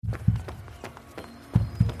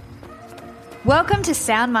Welcome to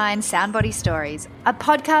Sound Mind, Sound Body Stories, a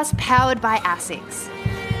podcast powered by ASICS.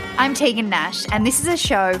 I'm Tegan Nash, and this is a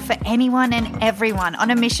show for anyone and everyone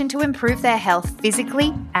on a mission to improve their health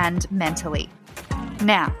physically and mentally.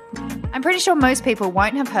 Now, I'm pretty sure most people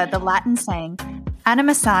won't have heard the Latin saying,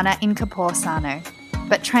 anima sana in corpore sano,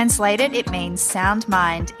 but translated it means sound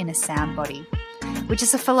mind in a sound body, which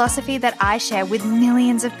is a philosophy that I share with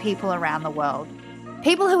millions of people around the world.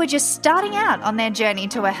 People who are just starting out on their journey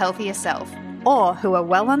to a healthier self, or who are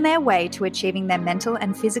well on their way to achieving their mental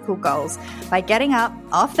and physical goals by getting up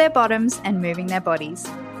off their bottoms and moving their bodies.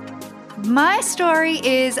 My story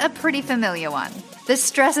is a pretty familiar one. The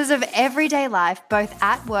stresses of everyday life, both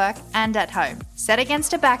at work and at home, set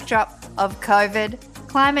against a backdrop of COVID,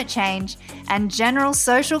 climate change, and general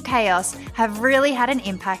social chaos have really had an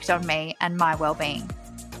impact on me and my well-being.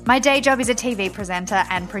 My day job is a TV presenter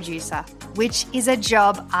and producer, which is a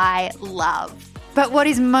job I love. But what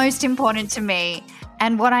is most important to me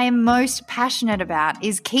and what I am most passionate about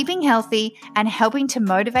is keeping healthy and helping to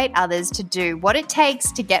motivate others to do what it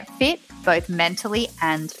takes to get fit, both mentally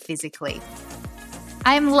and physically.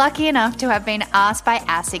 I am lucky enough to have been asked by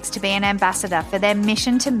ASICS to be an ambassador for their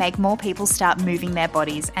mission to make more people start moving their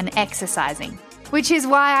bodies and exercising, which is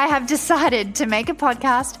why I have decided to make a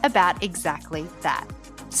podcast about exactly that.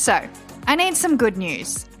 So, I need some good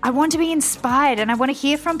news. I want to be inspired and I want to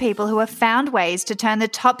hear from people who have found ways to turn the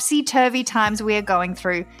topsy-turvy times we are going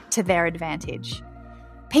through to their advantage.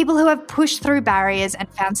 People who have pushed through barriers and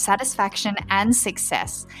found satisfaction and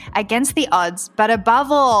success against the odds, but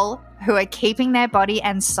above all, who are keeping their body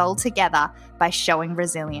and soul together by showing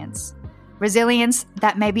resilience. Resilience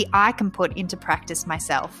that maybe I can put into practice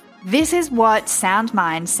myself. This is what Sound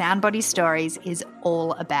Mind, Sound Body Stories is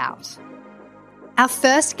all about. Our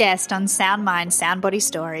first guest on Sound Mind, Sound Body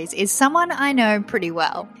Stories is someone I know pretty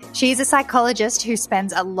well. She's a psychologist who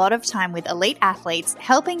spends a lot of time with elite athletes,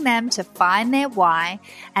 helping them to find their why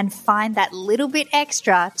and find that little bit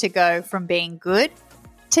extra to go from being good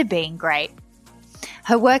to being great.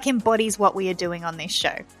 Her work embodies what we are doing on this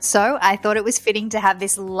show. So I thought it was fitting to have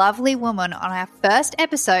this lovely woman on our first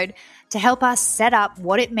episode to help us set up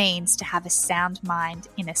what it means to have a sound mind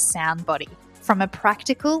in a sound body from a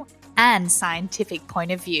practical and scientific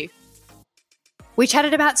point of view. We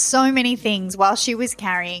chatted about so many things while she was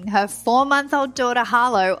carrying her 4-month-old daughter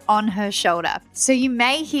Harlow on her shoulder. So you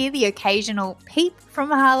may hear the occasional peep from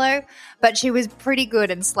Harlow, but she was pretty good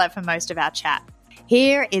and slept for most of our chat.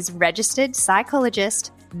 Here is registered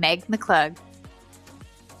psychologist Meg McClurg.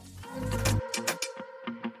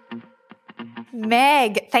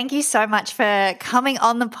 Meg, thank you so much for coming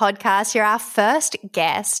on the podcast. You're our first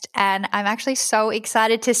guest, and I'm actually so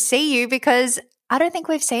excited to see you because I don't think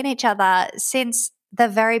we've seen each other since the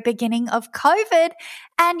very beginning of COVID,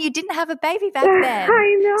 and you didn't have a baby back then.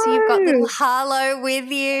 I know. So you've got little Harlow with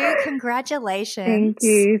you. Congratulations.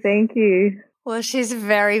 Thank you. Well, she's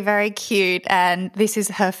very, very cute, and this is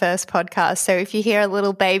her first podcast. So if you hear a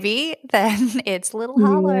little baby, then it's little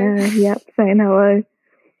Harlow. Yep, saying hello.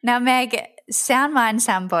 Now, Meg, Sound Mind,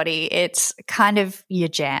 Sound Body, it's kind of your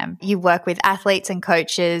jam. You work with athletes and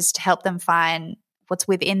coaches to help them find what's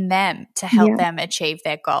within them to help them achieve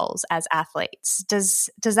their goals as athletes. Does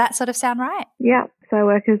that sort of sound right? Yeah. So I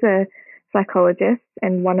work as a psychologist,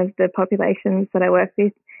 and one of the populations that I work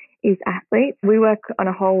with is athletes. We work on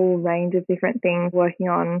a whole range of different things, working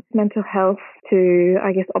on mental health to,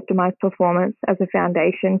 optimize performance as a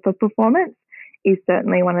foundation for performance is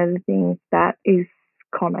certainly one of the things that is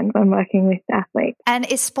common when working with athletes. And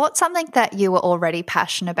is sport something that you were already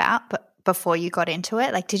passionate about before you got into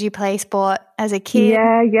it? Like, did you play sport as a kid?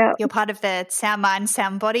 Yeah. You're part of the Sound Mind,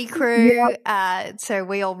 Sound Body crew, so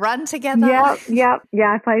we all run together. Yeah,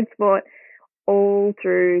 I played sport all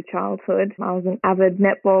through childhood. I was an avid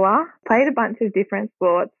netballer, played a bunch of different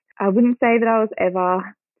sports. I wouldn't say that I was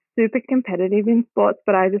ever super competitive in sports,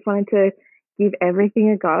 but I just wanted to give everything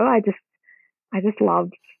a go. I just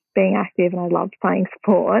loved being active and I loved playing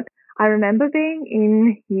sport. I remember being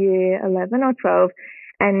in year 11 or 12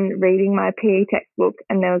 and reading my PE textbook,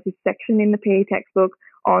 and there was a section in the PE textbook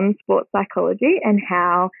on sports psychology and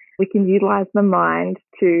how we can utilize the mind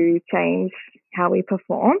to change how we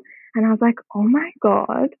perform. And I was like, oh my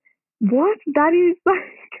God, what? That is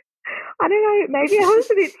like, I don't know, maybe I was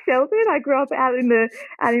a bit sheltered. I grew up out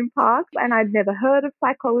in parks and I'd never heard of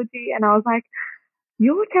psychology, and I was like,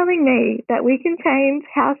 you're telling me that we can change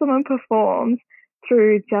how someone performs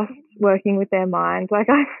through just working with their mind? Like,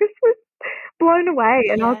 I just was blown away,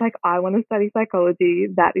 and I was like, I want to study psychology.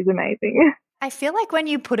 That is amazing. I feel like when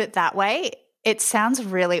you put it that way, it sounds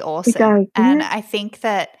really awesome. It does, and I think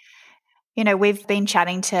that we've been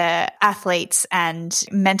chatting to athletes, and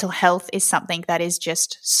mental health is something that is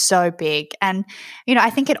just so big. And, I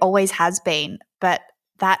think it always has been, but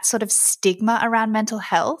that sort of stigma around mental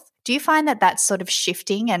health, do you find that that's sort of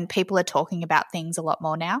shifting and people are talking about things a lot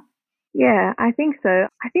more now? Yeah, I think so.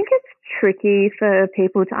 I think it's tricky for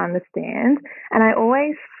people to understand. And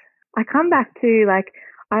I come back to,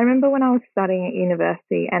 I remember when I was studying at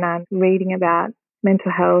university and I'm reading about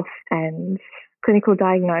mental health and clinical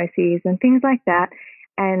diagnoses and things like that.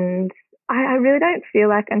 And I really don't feel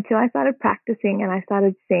like, until I started practicing and I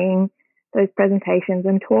started seeing those presentations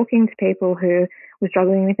and talking to people who were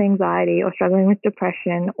struggling with anxiety or struggling with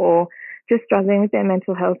depression or just struggling with their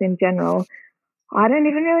mental health in general, I don't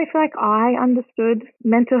even really feel like I understood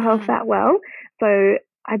mental health that well. So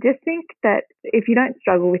I just think that if you don't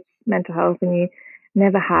struggle with mental health and you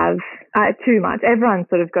never have too much, everyone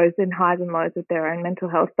sort of goes in highs and lows with their own mental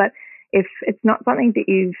health. But if it's not something that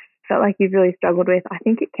you've felt like you've really struggled with, I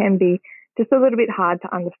think it can be just a little bit hard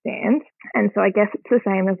to understand. And so I guess it's the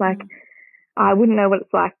same as I wouldn't know what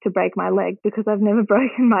it's like to break my leg because I've never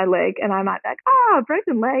broken my leg. And I might be like,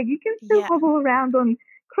 broken leg, you can still hobble around on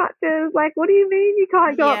crutches. Like, what do you mean you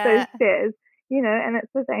can't go up those stairs? And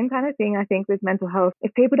it's the same kind of thing, I think, with mental health.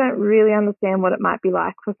 If people don't really understand what it might be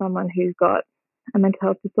like for someone who's got a mental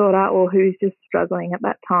health disorder or who's just struggling at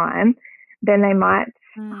that time, then they might,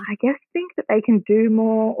 I guess, think that they can do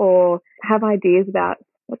more or have ideas about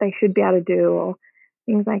what they should be able to do or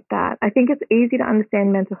things like that. I think it's easy to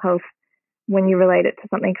understand mental health when you relate it to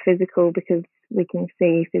something physical because we can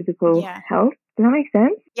see physical health. Does that make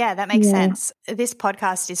sense? Yeah, that makes sense. This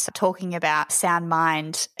podcast is talking about sound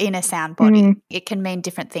mind in a sound body. It can mean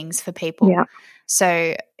different things for people. Yeah.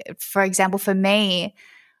 So, for example, for me,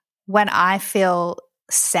 when I feel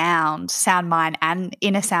sound mind and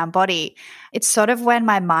in a sound body, it's sort of when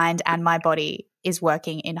my mind and my body is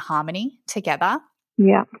working in harmony together.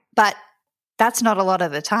 Yeah. But that's not a lot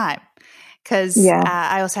of the time. Because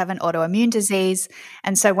I also have an autoimmune disease.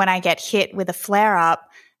 And so when I get hit with a flare-up,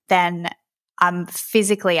 then I'm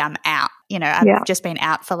out. I've just been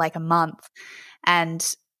out for like a month. And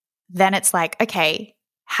then it's like, okay,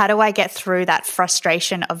 how do I get through that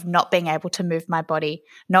frustration of not being able to move my body,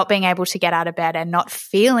 not being able to get out of bed and not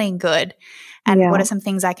feeling good? And what are some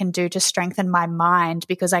things I can do to strengthen my mind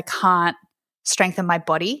because I can't strengthen my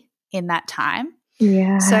body in that time?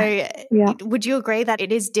 Yeah. So would you agree that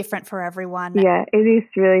it is different for everyone? Yeah, it is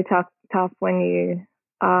really tough when you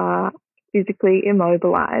are physically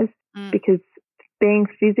immobilized because being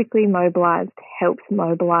physically mobilized helps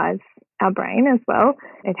mobilize our brain as well.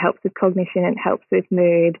 It helps with cognition, it helps with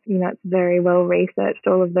mood. It's very well researched,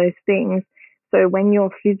 all of those things. So when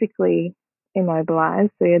you're physically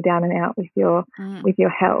immobilized, so you're down and out with your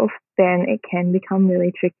health, then it can become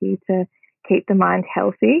really tricky to keep the mind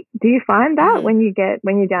healthy. Do you find that when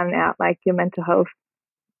you're down and out, like your mental health?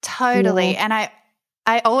 Totally. And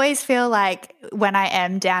I always feel like when I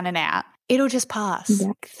am down and out, it'll just pass.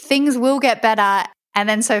 Yeah. Things will get better. And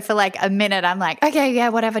then so for like a minute, I'm like, okay, yeah,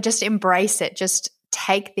 whatever, just embrace it. Just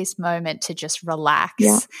take this moment to just relax.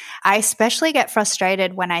 Yeah. I especially get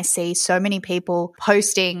frustrated when I see so many people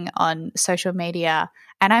posting on social media,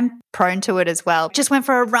 and I'm prone to it as well. Just went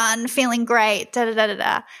for a run, feeling great,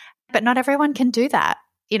 da-da-da-da-da. But not everyone can do that.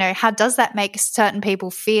 How does that make certain people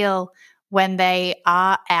feel when they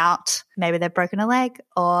are out? Maybe they've broken a leg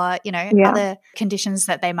or, other conditions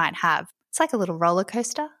that they might have. It's like a little roller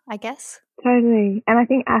coaster, I guess. Totally. And I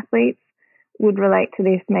think athletes would relate to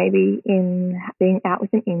this maybe in being out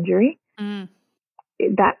with an injury.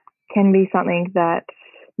 That can be something that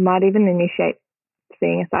might even initiate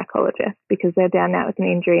seeing a psychologist because they're down and out with an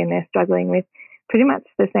injury and they're struggling with pretty much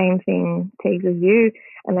the same thing, Teagues, as you,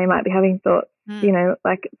 and they might be having thoughts,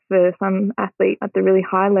 like for some athletes at the really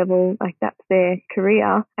high level, like that's their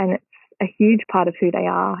career and it's a huge part of who they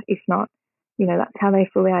are, if not, that's how they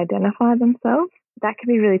fully identify themselves. That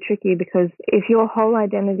can be really tricky because if your whole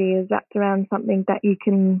identity is wrapped around something that you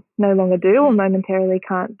can no longer do or momentarily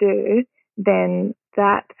can't do, then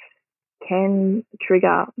that can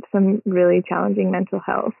trigger some really challenging mental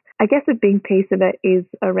health. I guess a big piece of it is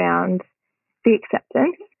around the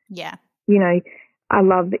acceptance. Yeah. I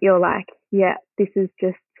love that you're like, yeah, this is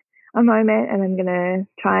just a moment and I'm going to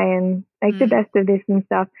try and make the best of this and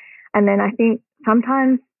stuff. And then I think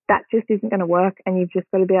sometimes that just isn't going to work and you've just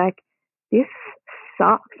got to be like, this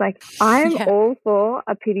sucks. Like I'm all for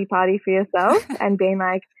a pity party for yourself and being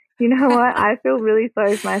like, you know what, I feel really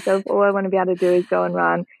sorry for myself. All I want to be able to do is go and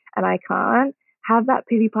run and I can't have that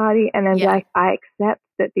pity party and then be like, I accept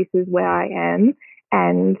that this is where I am.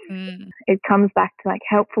 And it comes back to like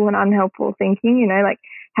helpful and unhelpful thinking, like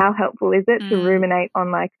how helpful is it to ruminate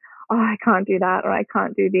on like, oh, I can't do that, or I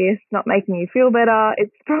can't do this, not making you feel better.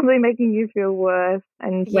 It's probably making you feel worse.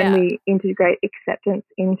 And when we integrate acceptance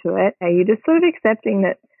into it, you're just sort of accepting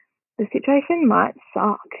that the situation might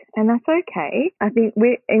suck, and that's okay. I think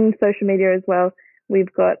we're in social media as well.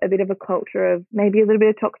 We've got a bit of a culture of maybe a little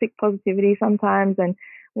bit of toxic positivity sometimes, and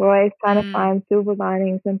we're always trying to find silver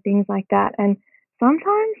linings and things like that. And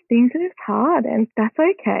sometimes things are just hard, and that's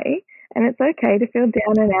okay. And it's okay to feel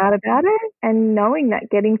down and out about it, and knowing that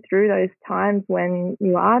getting through those times when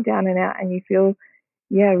you are down and out and you feel,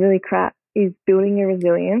 really crap, is building your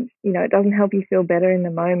resilience. It doesn't help you feel better in the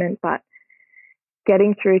moment, but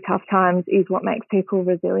getting through tough times is what makes people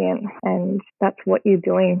resilient, and that's what you're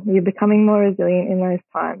doing. You're becoming more resilient in those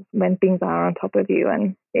times when things are on top of you,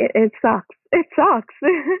 and it sucks. It sucks.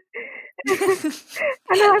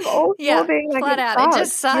 And I'm all for being like, flat out, it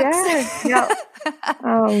just sucks.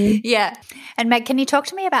 Yeah. And Meg, can you talk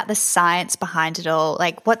to me about the science behind it all?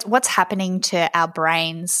 Like what's happening to our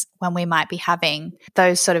brains when we might be having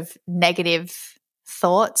those sort of negative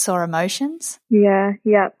thoughts or emotions? Yeah.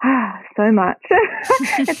 So much.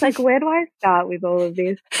 It's like, where do I start with all of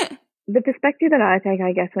this? The perspective that I take,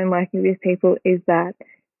 I guess, when working with people is that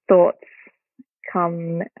thoughts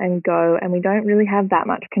come and go, and we don't really have that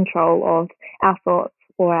much control of our thoughts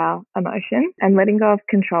or our emotions. And letting go of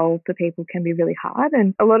control for people can be really hard.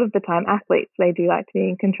 And a lot of the time, athletes, they do like to be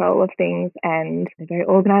in control of things, and they're very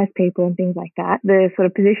organized people and things like that. The sort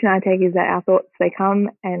of position I take is that our thoughts, they come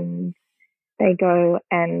and they go.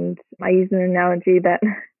 And I use an analogy that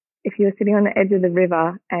if you were sitting on the edge of the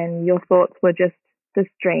river and your thoughts were just the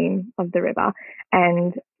stream of the river,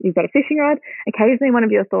 and you've got a fishing rod, occasionally one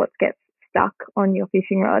of your thoughts gets stuck on your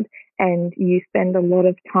fishing rod, and you spend a lot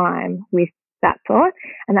of time with that thought,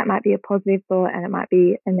 and that might be a positive thought and it might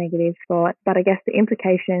be a negative thought. But I guess the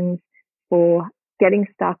implications for getting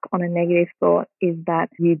stuck on a negative thought is that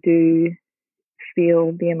you do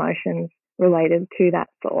feel the emotions related to that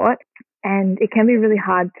thought, and it can be really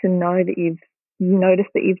hard to know that you notice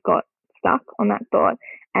that you've got stuck on that thought,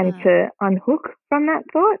 and to unhook from that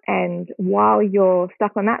thought. And while you're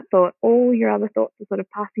stuck on that thought, all your other thoughts are sort of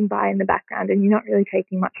passing by in the background, and you're not really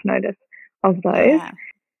taking much notice of those. Yeah.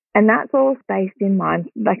 And that's all based in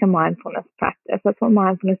like a mindfulness practice. That's what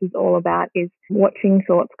mindfulness is all about, is watching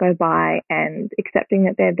thoughts go by and accepting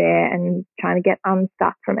that they're there, and trying to get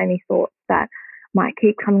unstuck from any thoughts that might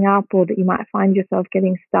keep coming up or that you might find yourself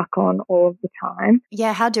getting stuck on all of the time.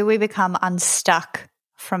 Yeah, how do we become unstuck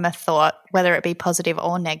from a thought, whether it be positive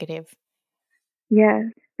or negative? Yeah,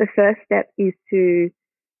 the first step is to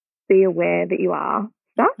be aware that you are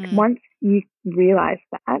stuck. Once you realize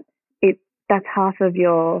that, that's half of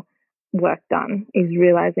your work done, is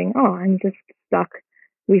realizing, oh, I'm just stuck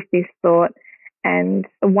with this thought. And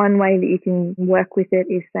one way that you can work with it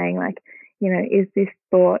is saying, like, is this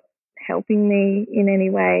thought helping me in any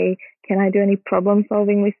way? Can I do any problem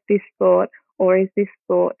solving with this thought? Or is this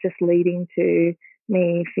thought just leading to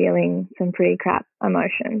me feeling some pretty crap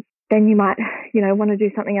emotions? Then you might, want to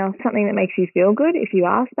do something else, something that makes you feel good. If you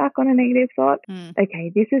are stuck on a negative thought,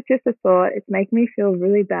 okay, this is just a thought. It's making me feel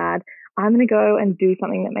really bad. I'm going to go and do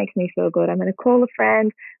something that makes me feel good. I'm going to call a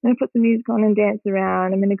friend. I'm going to put some music on and dance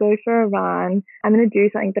around. I'm going to go for a run. I'm going to do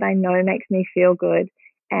something that I know makes me feel good.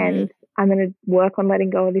 And I'm going to work on letting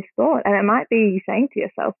go of this thought. And it might be you saying to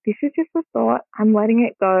yourself, this is just a thought. I'm letting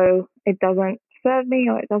it go. It doesn't serve me,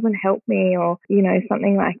 or it doesn't help me, or,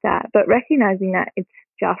 something like that. But recognizing that it's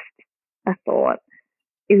just a thought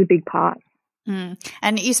is a big part.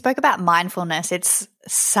 And you spoke about mindfulness. It's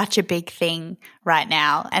such a big thing right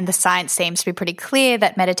now, and the science seems to be pretty clear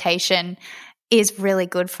that meditation is really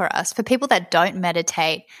good for us. For people that don't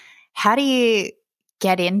meditate, how do you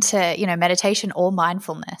get into, meditation or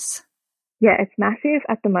mindfulness? Yeah, it's massive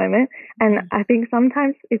at the moment, and I think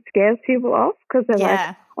sometimes it scares people off because they're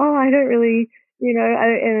like, oh, I don't really,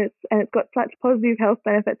 and it's got such positive health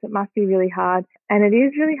benefits. It must be really hard, and it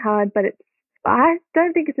is really hard, but I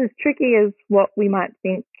don't think it's as tricky as what we might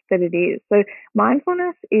think that it is. So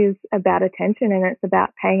mindfulness is about attention, and it's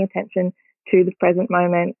about paying attention to the present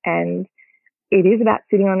moment, and it is about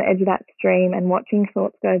sitting on the edge of that stream and watching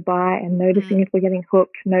thoughts go by and noticing if we're getting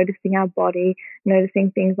hooked, noticing our body,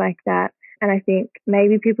 noticing things like that. And I think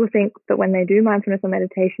maybe people think that when they do mindfulness or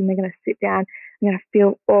meditation, they're going to sit down, they're going to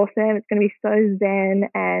feel awesome, it's going to be so zen,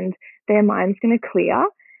 and their mind's going to clear.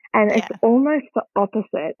 And it's almost the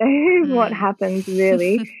opposite is what happens,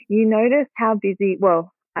 really. You notice how busy,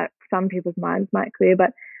 some people's minds might clear,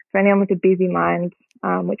 but for anyone with a busy mind,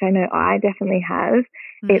 which I know I definitely have,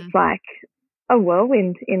 it's like a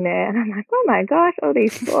whirlwind in there. And I'm like, oh my gosh, all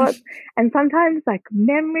these thoughts. And sometimes like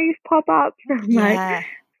memories pop up from like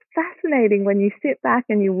fascinating when you sit back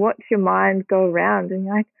and you watch your mind go around and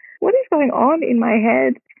you're like, what is going on in my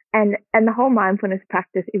head? And the whole mindfulness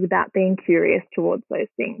practice is about being curious towards those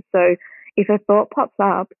things. So if a thought pops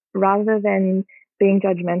up, rather than being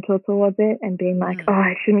judgmental towards it and being like, oh,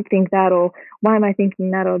 I shouldn't think that, or why am I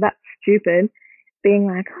thinking that, or that's stupid, being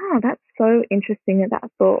like, oh, that's so interesting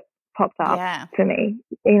that thought popped up to me.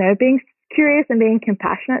 You know, being curious and being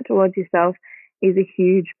compassionate towards yourself is a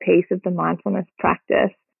huge piece of the mindfulness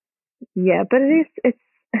practice. Yeah, but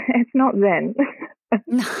it's not zen.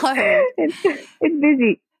 No. It's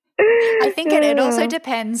busy. I think it also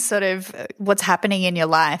depends sort of what's happening in your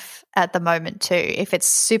life at the moment too. If it's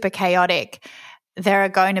super chaotic, there are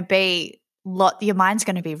going to be your mind's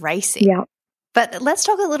going to be racing. Yeah. But let's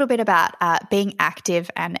talk a little bit about being active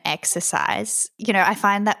and exercise. You know, I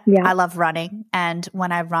find that I love running, and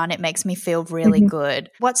when I run, it makes me feel really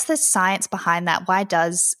good. What's the science behind that? Why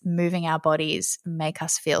does moving our bodies make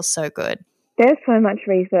us feel so good? There's so much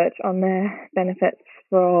research on the benefits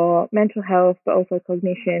for mental health, but also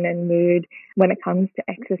cognition and mood when it comes to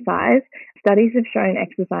exercise. Studies have shown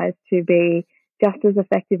exercise to be just as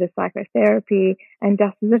effective as psychotherapy and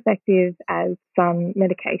just as effective as some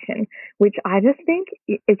medication, which I just think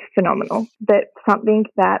it's phenomenal that something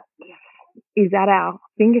that is at our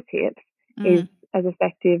fingertips is as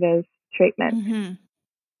effective as treatment.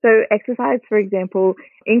 So exercise, for example,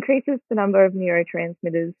 increases the number of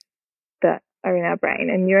neurotransmitters that are in our brain.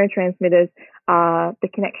 And neurotransmitters are the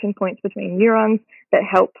connection points between neurons that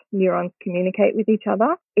help neurons communicate with each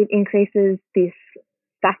other. It increases this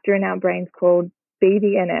factor in our brains called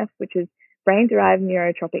BDNF, which is brain-derived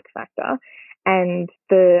neurotrophic factor. And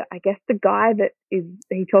the guy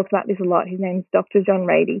he talks about this a lot, his name's Dr. John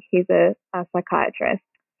Ratey. He's a psychiatrist.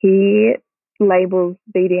 He labels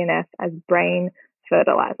BDNF as brain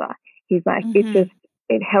fertilizer. He's like,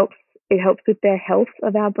 it helps with the health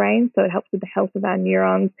of our brain. So it helps with the health of our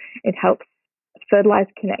neurons. It helps fertilize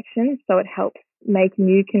connections. So it helps make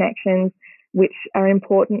new connections, which are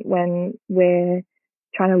important when we're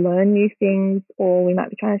trying to learn new things, or we might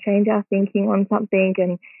be trying to change our thinking on something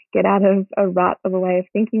and get out of a rut of a way of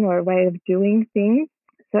thinking or a way of doing things.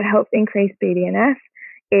 So it helps increase BDNF.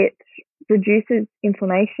 It reduces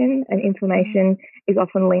inflammation, and inflammation is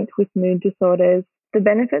often linked with mood disorders. The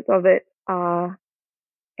benefits of it are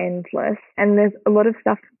endless, and there's a lot of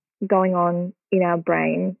stuff going on in our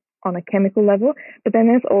brain on a chemical level, but then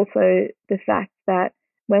there's also the fact that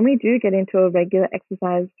when we do get into a regular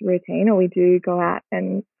exercise routine, or we do go out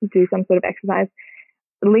and do some sort of exercise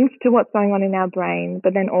linked to what's going on in our brain,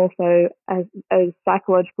 but then also as a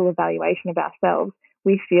psychological evaluation of ourselves,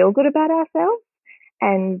 we feel good about ourselves,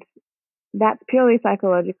 and that's purely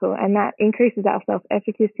psychological, and that increases our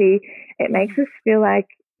self-efficacy. It makes us feel like,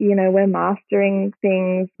 you know, we're mastering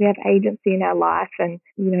things, we have agency in our life, and,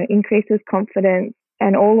 you know, increases confidence,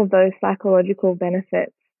 and all of those psychological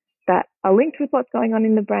benefits that are linked with what's going on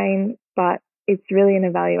in the brain. But it's really an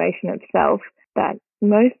evaluation of self that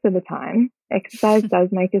most of the time exercise does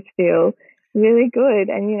make us feel really good.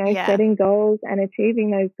 And, you know, setting goals and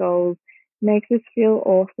achieving those goals makes us feel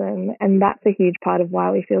awesome. And that's a huge part of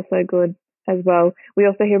why we feel so good as well. We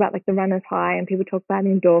also hear about like the runner's high, and people talk about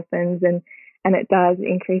endorphins, and it does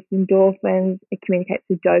increase endorphins. It communicates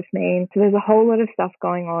with dopamine. So there's a whole lot of stuff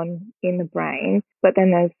going on in the brain. But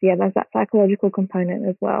then there's that psychological component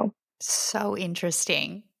as well. So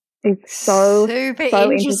interesting. It's so super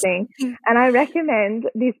interesting. And I recommend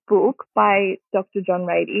this book by Dr. John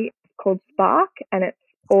Ratey called Spark, and it's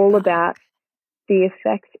all about the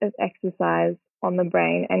effects of exercise on the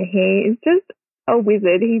brain. And he is just a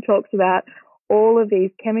wizard. He talks about all of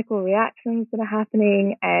these chemical reactions that are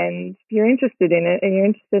happening, and if you're interested in it and you're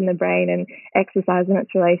interested in the brain and exercise and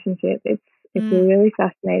its relationship, it's a really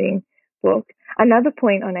fascinating book. Another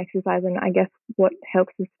point on exercise, and I guess what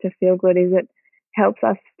helps us to feel good, is it helps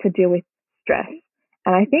us to deal with stress.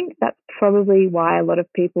 And I think that's probably why a lot of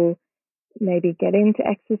people maybe get into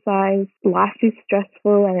exercise. Life is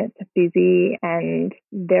stressful and it's busy, and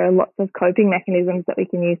there are lots of coping mechanisms that we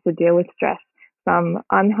can use to deal with stress. Some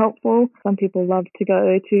unhelpful. Some people love to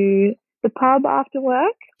go to the pub after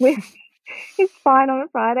work, which is fine on a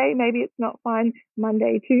Friday. Maybe it's not fine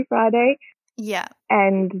Monday to Friday. Yeah.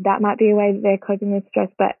 And that might be a way that they're coping with stress,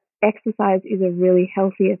 but exercise is a really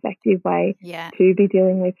healthy, effective way to be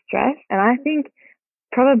dealing with stress. And I think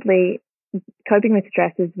probably coping with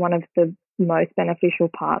stress is one of the most beneficial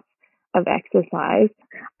parts of exercise.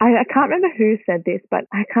 I can't remember who said this, but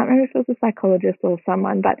I can't remember if it was a psychologist or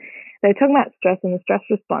someone, but they were talking about stress and the stress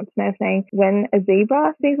response. And they're saying when a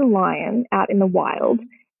zebra sees a lion out in the wild,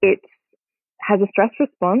 it has a stress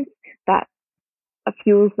response that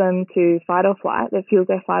fuels them to fight or flight, that fuels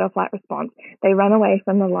their fight or flight response. They run away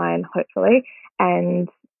from the lion, hopefully, and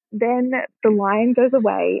then the lion goes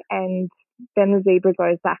away and then the zebra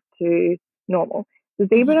goes back to normal. The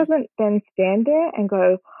zebra doesn't then stand there and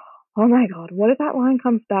go, oh my God, what if that lion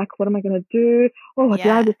comes back? What am I going to do? Oh, did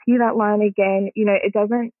I just hear that lion again? You know, it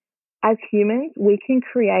doesn't, as humans, we can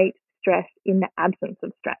create stress in the absence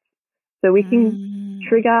of stress. So we can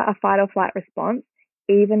trigger a fight or flight response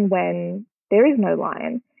even when there is no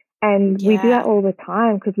lion. And we do that all the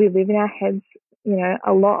time because we live in our heads, you know,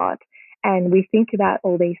 a lot. And we think about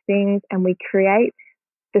all these things and we create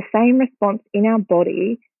the same response in our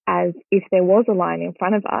body as if there was a lion in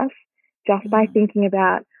front of us just by thinking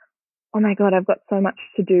about, oh my God, I've got so much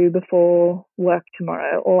to do before work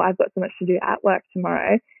tomorrow, or I've got so much to do at work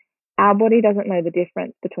tomorrow. Our body doesn't know the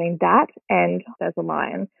difference between that and there's a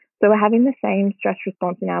lion. So we're having the same stress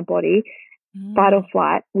response in our body, fight or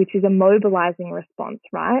flight, which is a mobilizing response,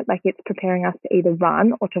 right? Like it's preparing us to either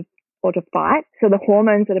run or to fight. So the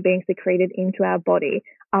hormones that are being secreted into our body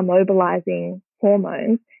are mobilizing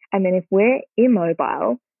hormones. And then if we're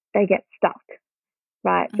immobile, they get stuck,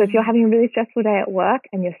 right? So if you're having a really stressful day at work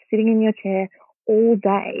and you're sitting in your chair all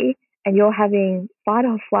day and you're having fight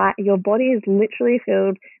or flight, your body is literally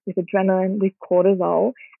filled with adrenaline, with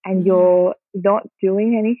cortisol, and you're not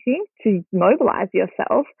doing anything to mobilize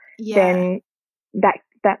yourself, then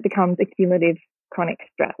that becomes accumulative chronic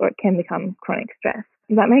stress, or it can become chronic stress.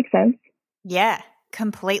 Does that make sense? Yeah,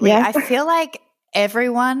 completely. Yeah. I feel like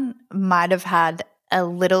everyone might have had a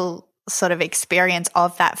little sort of experience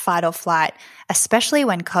of that fight or flight, especially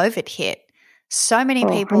when COVID hit. So many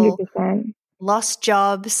people 100%. lost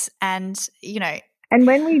jobs and, you know. And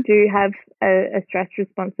when we do have a stress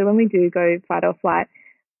response, so when we do go fight or flight,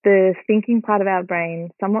 the thinking part of our brain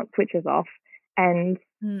somewhat switches off and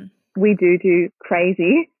we do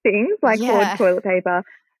crazy things like hoard toilet paper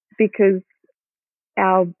because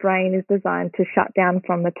our brain is designed to shut down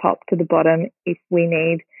from the top to the bottom if we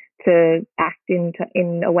need to act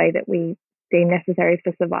in a way that we deem necessary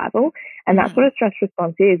for survival. And that's what a stress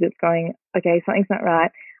response is. It's going, okay, something's not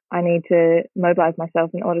right. I need to mobilize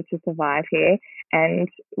myself in order to survive here. And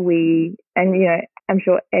you know, I'm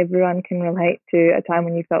sure everyone can relate to a time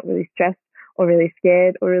when you felt really stressed or really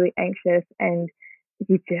scared or really anxious and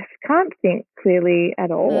you just can't think clearly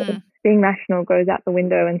at all. Being rational goes out the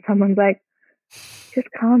window and someone's like, just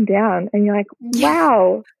calm down. And you're like,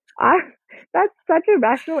 wow, that's such a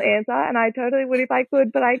rational answer. And I totally would if I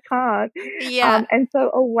could, but I can't. And so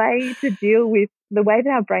a way to deal with the way that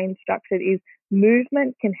our brain's structured is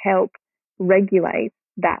movement can help regulate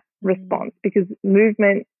that response because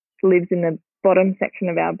movement lives in the bottom section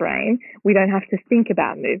of our brain. We don't have to think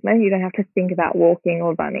about movement. You don't have to think about walking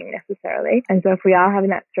or running necessarily. And so if we are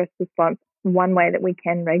having that stress response, one way that we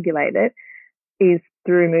can regulate it is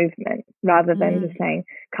through movement rather than just saying,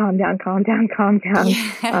 calm down,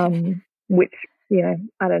 which, you know,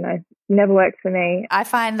 I don't know, never works for me. I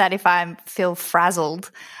find that if I feel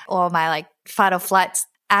frazzled or my like fight or flight's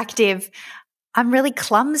active, I'm really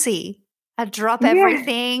clumsy. I drop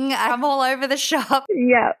everything. I'm all over the shop.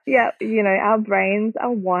 Yeah. You know, our brains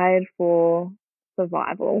are wired for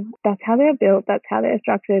survival. That's how they're built. That's how they're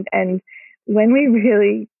structured. And when we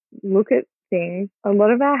really look at things, a lot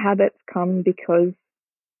of our habits come because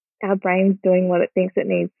our brain's doing what it thinks it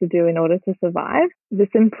needs to do in order to survive. The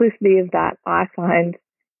simplicity of that I find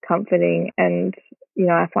comforting. And, you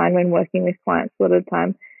know, I find when working with clients a lot of the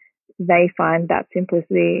time, they find that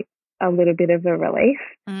simplicity a little bit of a relief.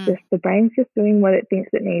 Just the brain's just doing what it thinks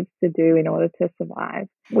it needs to do in order to survive.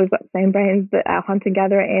 We've got the same brains that our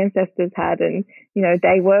hunter-gatherer ancestors had and, you know,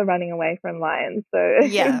 they were running away from lions. So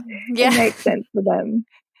it makes sense for them.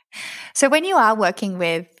 So when you are working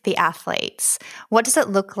with the athletes, what does it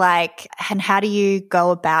look like and how do you go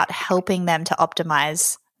about helping them to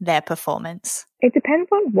optimize their performance? It depends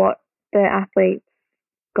on what the athlete's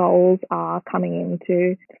goals are coming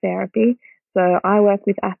into therapy. So I work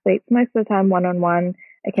with athletes most of the time one-on-one.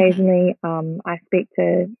 Occasionally I speak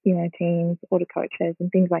to, you know, teams or to coaches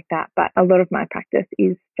and things like that. But a lot of my practice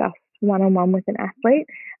is just one-on-one with an athlete.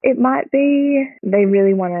 It might be they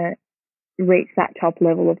really want to reach that top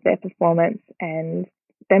level of their performance and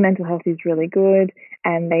their mental health is really good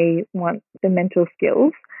and they want the mental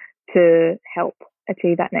skills to help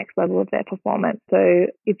achieve that next level of their performance. So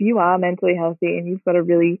if you are mentally healthy and you've got a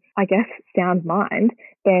really, I guess, sound mind,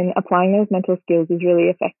 then applying those mental skills is really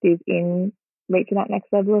effective in reaching that next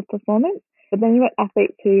level of performance. But then you've got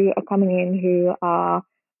athletes who are coming in who are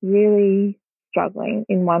really struggling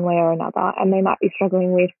in one way or another, and they might be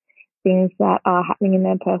struggling with things that are happening in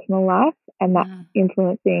their personal life and that's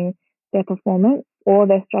influencing their performance. or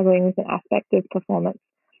they're struggling with an aspect of performance.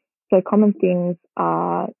 So common things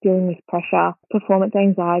are dealing with pressure. Performance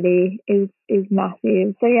anxiety is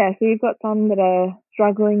massive. So yeah, so you've got some that are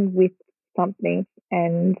struggling with something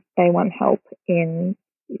and they want help in,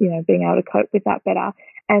 being able to cope with that better.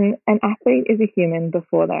 And an athlete is a human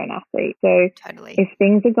before they're an athlete. So Totally. if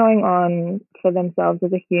things are going on for themselves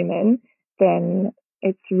as a human, then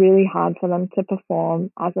it's really hard for them to perform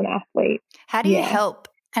as an athlete. How do you help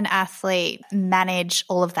an athlete manage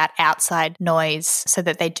all of that outside noise so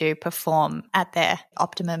that they do perform at their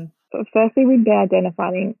optimum? Firstly, we'd be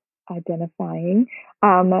identifying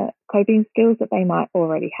coping skills that they might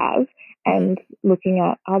already have and looking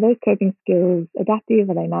at, are those coping skills adaptive?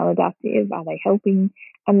 Are they maladaptive? Are they helping?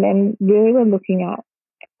 And then really we're looking at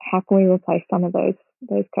how can we replace some of those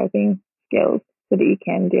coping skills so that you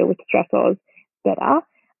can deal with stressors better.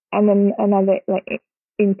 And then another,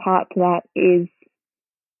 in part to that is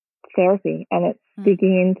therapy, and it's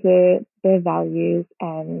digging into their values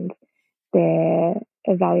and their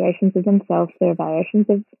evaluations of themselves, their evaluations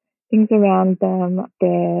of things around them,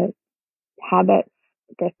 their habits,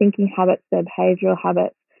 their thinking habits, their behavioural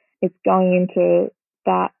habits. It's going into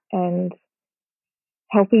that and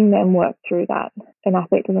helping them work through that. An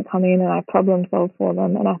athlete doesn't come in and I problem solve for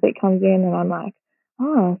them. An athlete comes in and I'm like,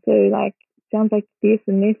 sounds like this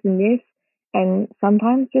and this and this. And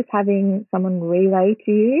sometimes just having someone relay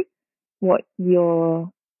to you what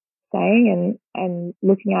you're saying and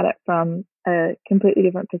looking at it from a completely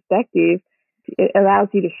different perspective, it allows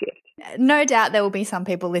you to shift. No doubt there will be some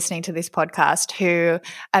people listening to this podcast who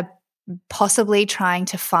are possibly trying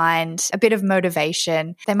to find a bit of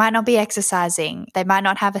motivation. They might not be exercising. They might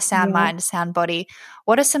not have a sound mind, a sound body.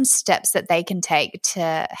 What are some steps that they can take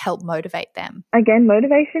to help motivate them? Again,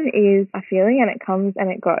 motivation is a feeling and it comes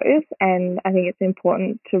and it goes. And I think it's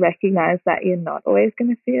important to recognize that you're not always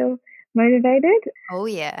going to feel motivated. Oh,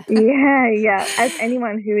 yeah. Yeah. As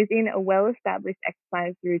anyone who is in a well-established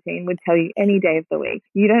exercise routine would tell you any day of the week,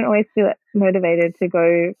 you don't always feel motivated to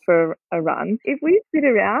go for a run. If we sit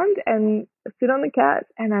around and sit on the couch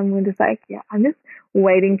and I'm just like, I'm just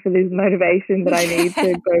waiting for this motivation that I need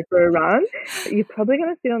to go for a run, you're probably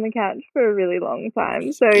going to sit on the couch for a really long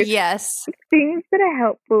time. So yes, things that are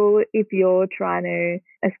helpful if you're trying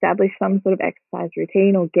to establish some sort of exercise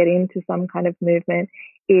routine or get into some kind of movement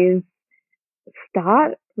is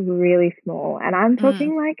start really small. And I'm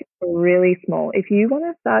talking like really small. If you want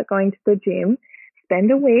to start going to the gym,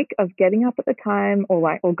 spend a week of getting up at the time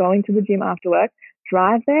or going to the gym after work,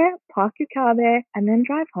 drive there, park your car there, and then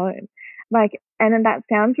drive home. And then that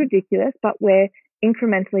sounds ridiculous, but we're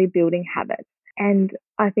incrementally building habits. And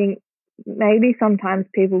I think maybe sometimes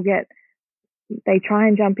people they try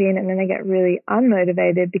and jump in and then they get really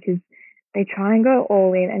unmotivated because they try and go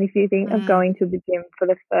all in. And if you think of going to the gym for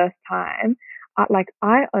the first time,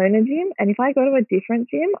 I own a gym, and if I go to a different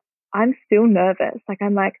gym, I'm still nervous.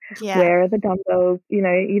 I'm like, where are the dumbbells?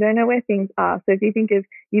 You don't know where things are. So if you think of,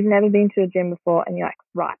 you've never been to a gym before and you're like,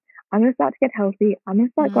 right, I'm going to start to get healthy. I'm going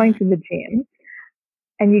to start going to the gym.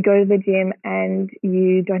 And you go to the gym and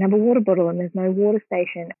you don't have a water bottle and there's no water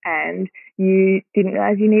station and you didn't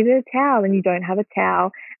realize you needed a towel and you don't have a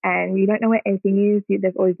towel and you don't know where anything is.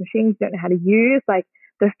 There's all these machines you don't know how to use.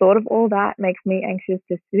 The thought of all that makes me anxious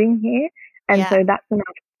just sitting here. And so that's enough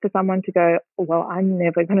for someone to go, well, I'm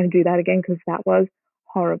never going to do that again because that was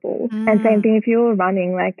horrible. And same thing if you're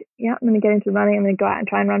running, I'm going to get into running. I'm going to go out and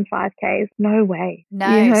try and run 5Ks. No way.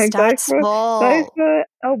 No, start small. Go for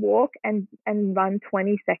a walk and run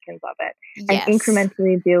 20 seconds of it and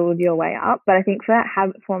incrementally build your way up. But I think for that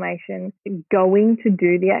habit formation, going to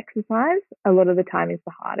do the exercise a lot of the time is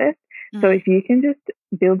the hardest. So if you can just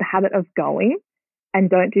build the habit of going and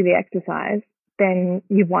don't do the exercise, then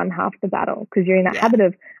you've won half the battle because you're in that habit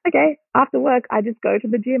of, okay, after work, I just go to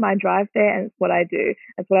the gym, I drive there, and it's what I do.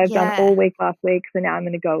 It's what I've done all week last week, so now I'm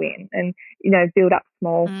going to go in and, build up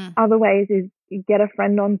small. Other ways is you get a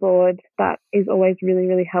friend on board. That is always really,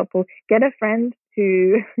 really helpful. Get a friend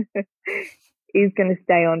who is going to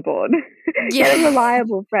stay on board. Get a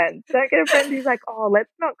reliable friend. Don't get a friend who's like, oh, let's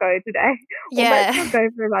not go today. Or let's not go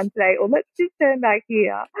for a run today. Or let's just turn back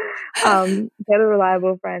here. Get a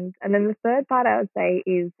reliable friend. And then the third part I would say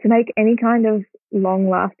is to make any kind of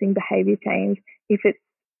long-lasting behavior change, if it's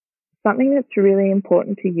something that's really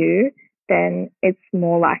important to you, then it's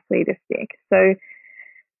more likely to stick. So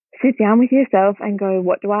sit down with yourself and go,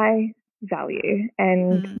 what do I value?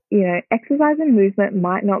 And, exercise and movement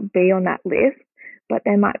might not be on that list, but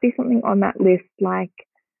there might be something on that list like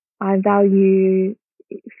I value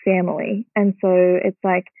family. And so it's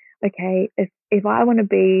like, okay, if I want to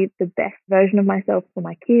be the best version of myself for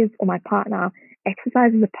my kids or my partner,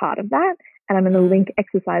 exercise is a part of that. and I'm going to link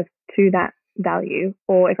exercise to that value.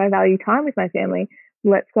 Or if I value time with my family,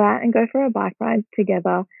 let's go out and go for a bike ride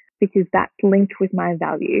together because that's linked with my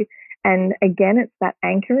value. And again, it's that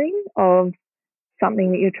anchoring of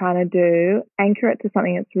something that you're trying to do, anchor it to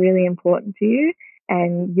something that's really important to you,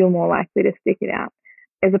 and you're more likely to stick it out.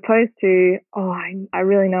 As opposed to, I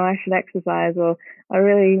really know I should exercise, or I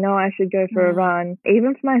really know I should go for a run.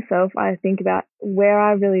 Even for myself, I think about where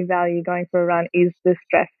I really value going for a run is the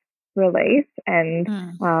stress release. And,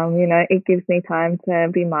 it gives me time to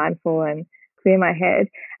be mindful and clear my head.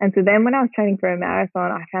 And so then when I was training for a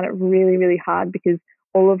marathon, I found it really, really hard because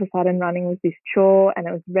all of a sudden running was this chore and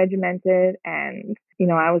it was regimented, and,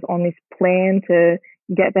 I was on this plan to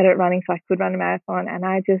get better at running so I could run a marathon. And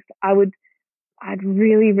I'd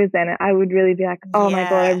really resent it. I would really be like, my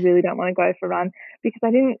God, I really don't want to go for a run because I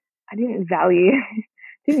didn't value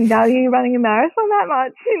running a marathon that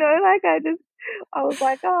much, I was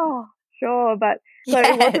like, oh, sure. But so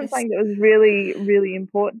it wasn't something that was really, really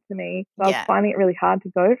important to me. So I was finding it really hard to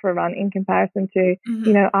go for a run in comparison to,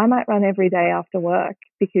 I might run every day after work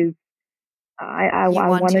because I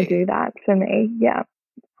want to do that for me. Yeah.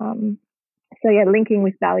 So linking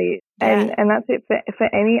with value. And that's it for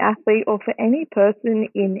any athlete or for any person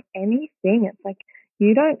in anything. It's like,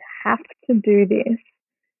 you don't have to do this.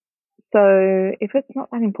 So if it's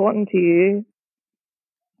not that important to you,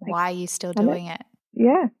 why are you still doing it?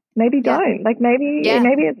 Yeah. Maybe don't. Like maybe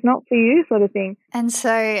it's not for you, sort of thing. And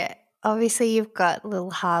so obviously you've got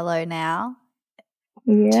little Harlow now.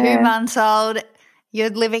 Yeah. 2 months old. You're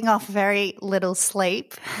living off very little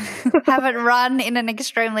sleep. Haven't run in an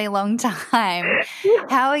extremely long time.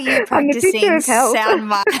 How are you practicing sound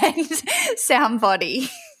mind, sound body?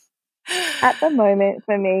 At the moment,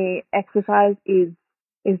 for me, exercise is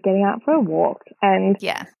getting out for a walk. And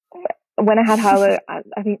when I had Harlow,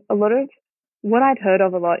 I think a lot of what I'd heard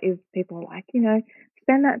of a lot is people are like,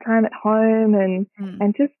 spend that time at home and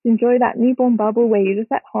just enjoy that newborn bubble where you're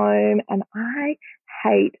just at home. And I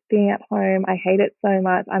hate being at home. I hate it so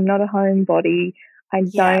much. I'm not a homebody.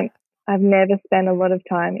 I've never spent a lot of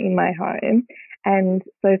time in my home. And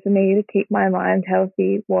so for me to keep my mind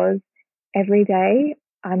healthy was every day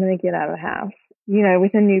I'm going to get out of the house.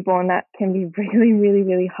 With a newborn, that can be really, really,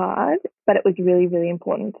 really hard, but it was really, really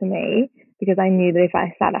important to me because I knew that if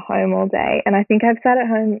I sat at home all day, and I think I've sat at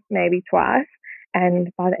home maybe twice,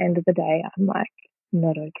 and by the end of the day, I'm like,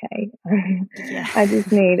 not okay. I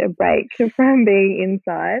just need a break from being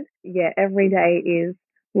inside. Yeah, every day is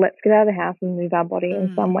let's get out of the house and move our body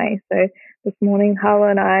in some way. So this morning, Harlow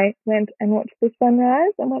and I went and watched the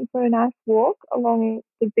sunrise and went for a nice walk along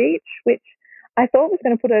the beach, which I thought was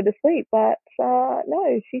going to put her to sleep, but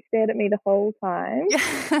no, she stared at me the whole time.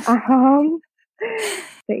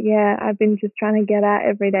 But yeah, I've been just trying to get out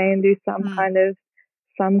every day and do some kind of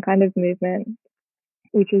movement,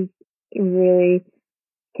 which is really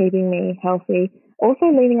keeping me healthy. Also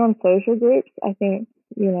leaning on social groups. I think,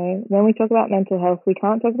 when we talk about mental health, we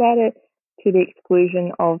can't talk about it to the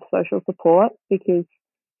exclusion of social support because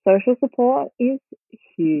social support is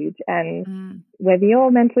huge. And whether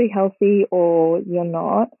you're mentally healthy or you're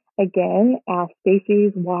not, again, our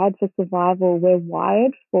species wired for survival. We're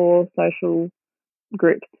wired for social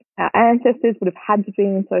groups. Our ancestors would have had to be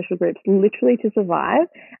in social groups literally to survive.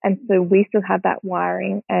 And so we still have that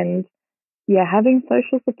wiring. And having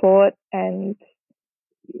social support and,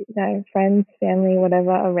 friends, family,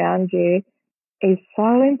 whatever around you is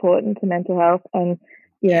so important to mental health. And,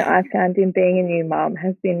 I found in being a new mum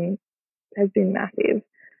has been massive.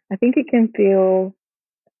 I think it can feel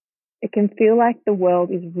like the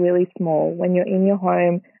world is really small when you're in your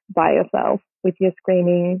home by yourself with your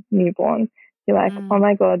screaming newborn. You're like, oh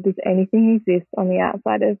my God, does anything exist on the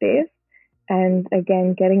outside of this? And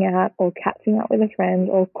again, getting out or catching up with a friend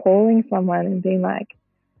or calling someone and being like,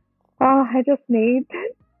 I just need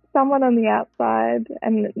someone on the outside,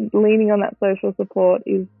 and leaning on that social support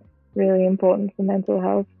is really important for mental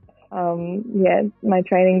health. My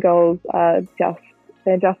training goals are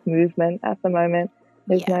just movement at the moment.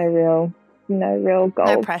 There's no real goals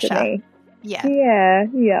no pressure. For me.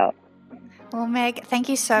 Yeah. Well, Meg, thank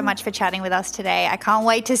you so much for chatting with us today. I can't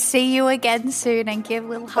wait to see you again soon and give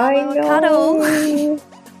little Harlow a cuddle.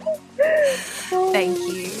 Thank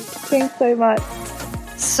you. Thanks so much.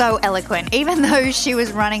 So eloquent, even though she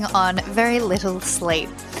was running on very little sleep.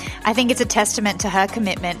 I think it's a testament to her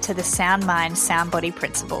commitment to the sound mind, sound body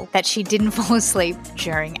principle that she didn't fall asleep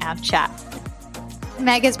during our chat.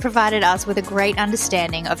 Meg has provided us with a great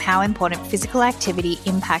understanding of how important physical activity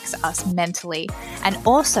impacts us mentally, and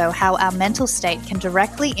also how our mental state can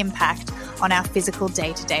directly impact on our physical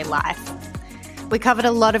day-to-day life. We covered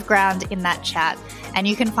a lot of ground in that chat, and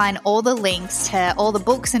you can find all the links to all the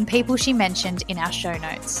books and people she mentioned in our show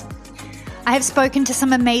notes. I have spoken to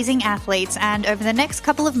some amazing athletes, and over the next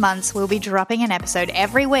couple of months, we'll be dropping an episode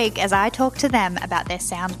every week as I talk to them about their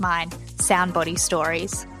sound mind, sound body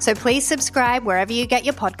stories. So please subscribe wherever you get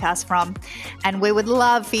your podcast from, and we would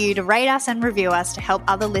love for you to rate us and review us to help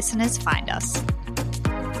other listeners find us.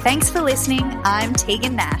 Thanks for listening. I'm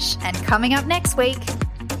Tegan Nash, and coming up next week...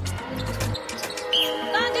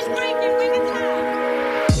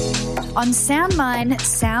 On Sound Mind,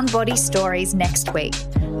 Sound Body Stories next week,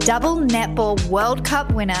 double netball World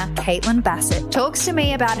Cup winner Caitlin Bassett talks to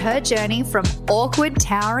me about her journey from awkward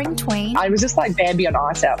towering tween. I was just like Bambi on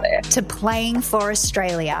ice out there. To playing for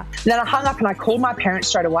Australia. Then I hung up and I called my parents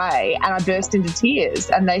straight away and I burst into tears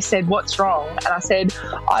and they said, "What's wrong?" And I said,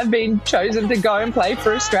 "I've been chosen to go and play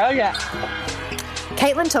for Australia."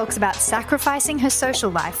 Caitlin talks about sacrificing her social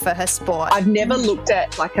life for her sport. I've never looked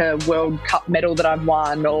at like a World Cup medal that I've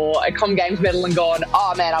won or a Com Games medal and gone,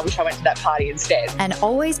 "Oh man, I wish I went to that party instead." And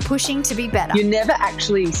always pushing to be better. You never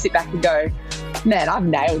actually sit back and go, "Man, I've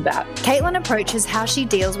nailed that." Caitlin approaches how she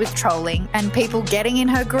deals with trolling and people getting in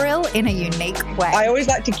her grill in a unique way. I always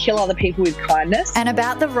like to kill other people with kindness. And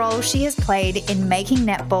about the role she has played in making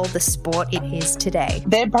netball the sport it is today.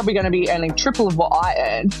 They're probably going to be earning triple of what I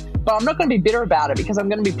earn, but I'm not going to be bitter about it because I'm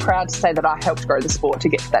going to be proud to say that I helped grow the sport to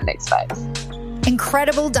get to that next phase.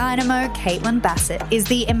 Incredible dynamo Caitlin Bassett is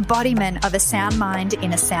the embodiment of a sound mind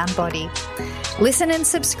in a sound body. Listen and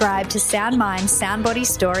subscribe to Sound Mind, Sound Body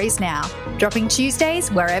Stories now, dropping Tuesdays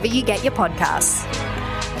wherever you get your podcasts.